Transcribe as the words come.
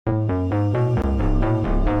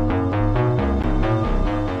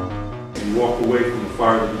away from the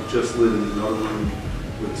fire that you just lit in another room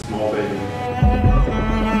with a small baby.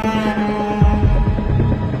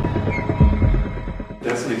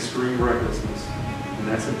 That's an extreme recklessness, and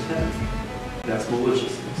that's intent. That's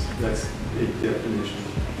maliciousness. That's a definition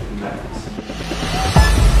of madness.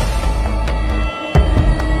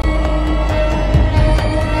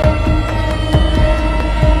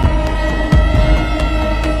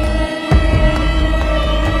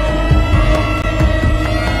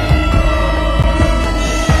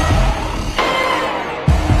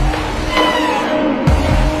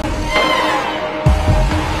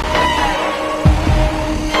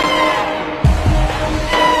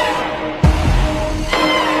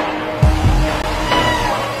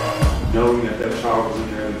 Knowing that that child was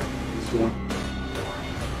in there this morning,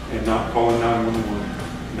 and not calling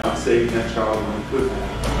 911, not saving that child when it could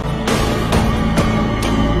have.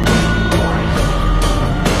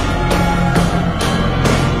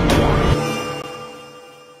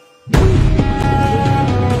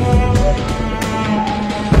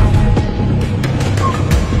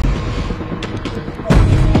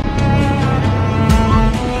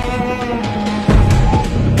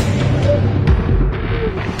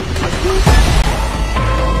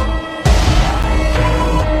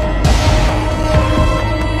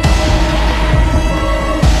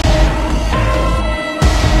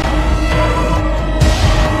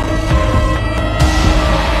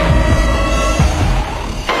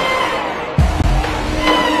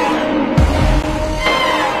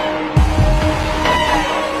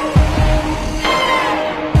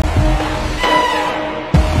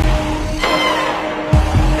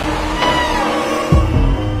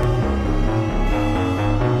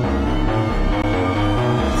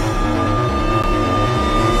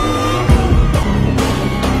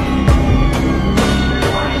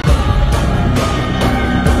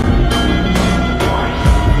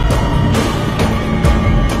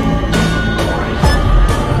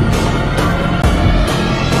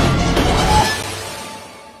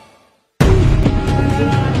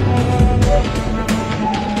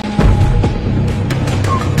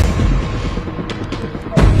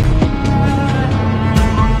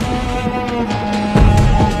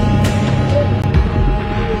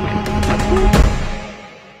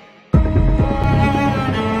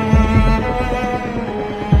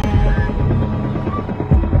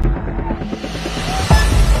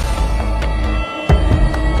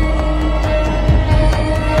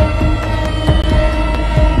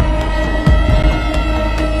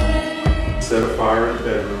 Set a fire in the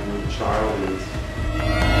bedroom where the child is.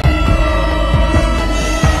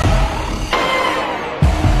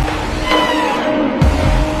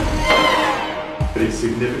 A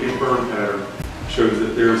significant burn pattern shows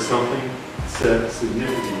that there is something set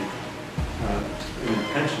significant and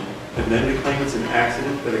intentional. And then to claim it's an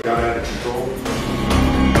accident, that it got out of control.